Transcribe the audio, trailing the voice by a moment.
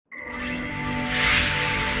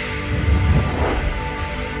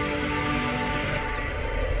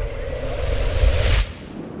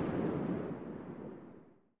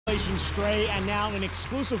Operation Stray, and now an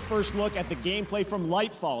exclusive first look at the gameplay from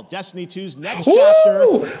Lightfall, Destiny 2's next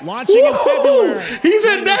chapter, launching in February. He's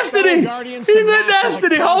in Destiny. He's in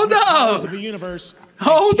Destiny. Hold up. Of the universe.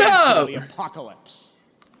 Hold up. The apocalypse.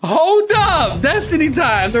 Hold up. Destiny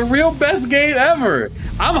time, the real best game ever.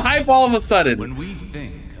 I'm hype all of a sudden. When we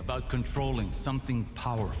think about controlling something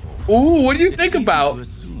powerful, ooh, what do you think about? To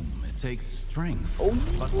assume it takes strength.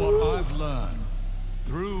 But what I've learned,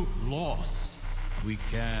 through loss, we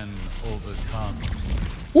can overcome.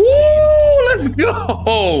 Ooh, let's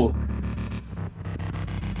go.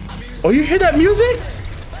 Oh, you hear that music?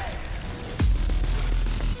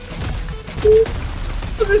 Ooh,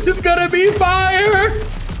 this is gonna be fire.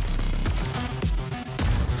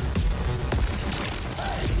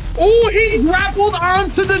 Oh, he grappled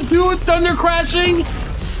onto the dude thunder crashing.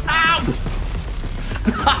 Stop.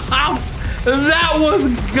 Stop. That was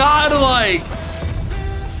godlike.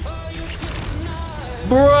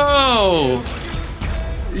 Bro.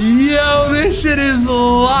 Yo, this shit is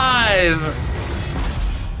live.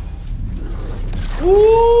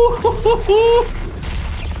 Ooh.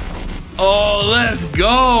 Oh, let's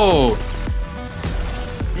go.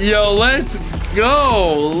 Yo, let's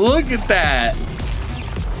go. Look at that.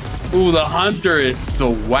 Ooh, the hunter is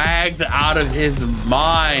swagged out of his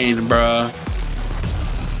mind, bruh.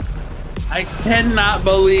 I cannot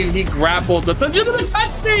believe he grappled the look at the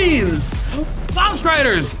cutscenes! Bomb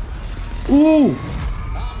Striders! Ooh.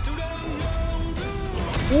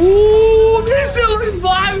 Ooh, this shit looks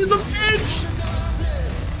live as a bitch!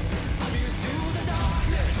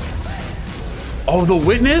 Oh, the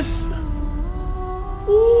witness?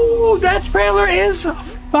 Ooh, that trailer is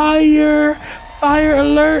fire! Fire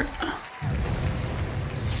alert!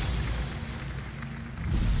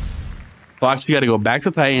 Fox, you gotta go back to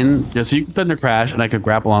Titan just so you can thunder crash and I could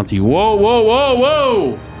grapple onto you. Whoa, whoa, whoa,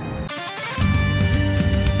 whoa!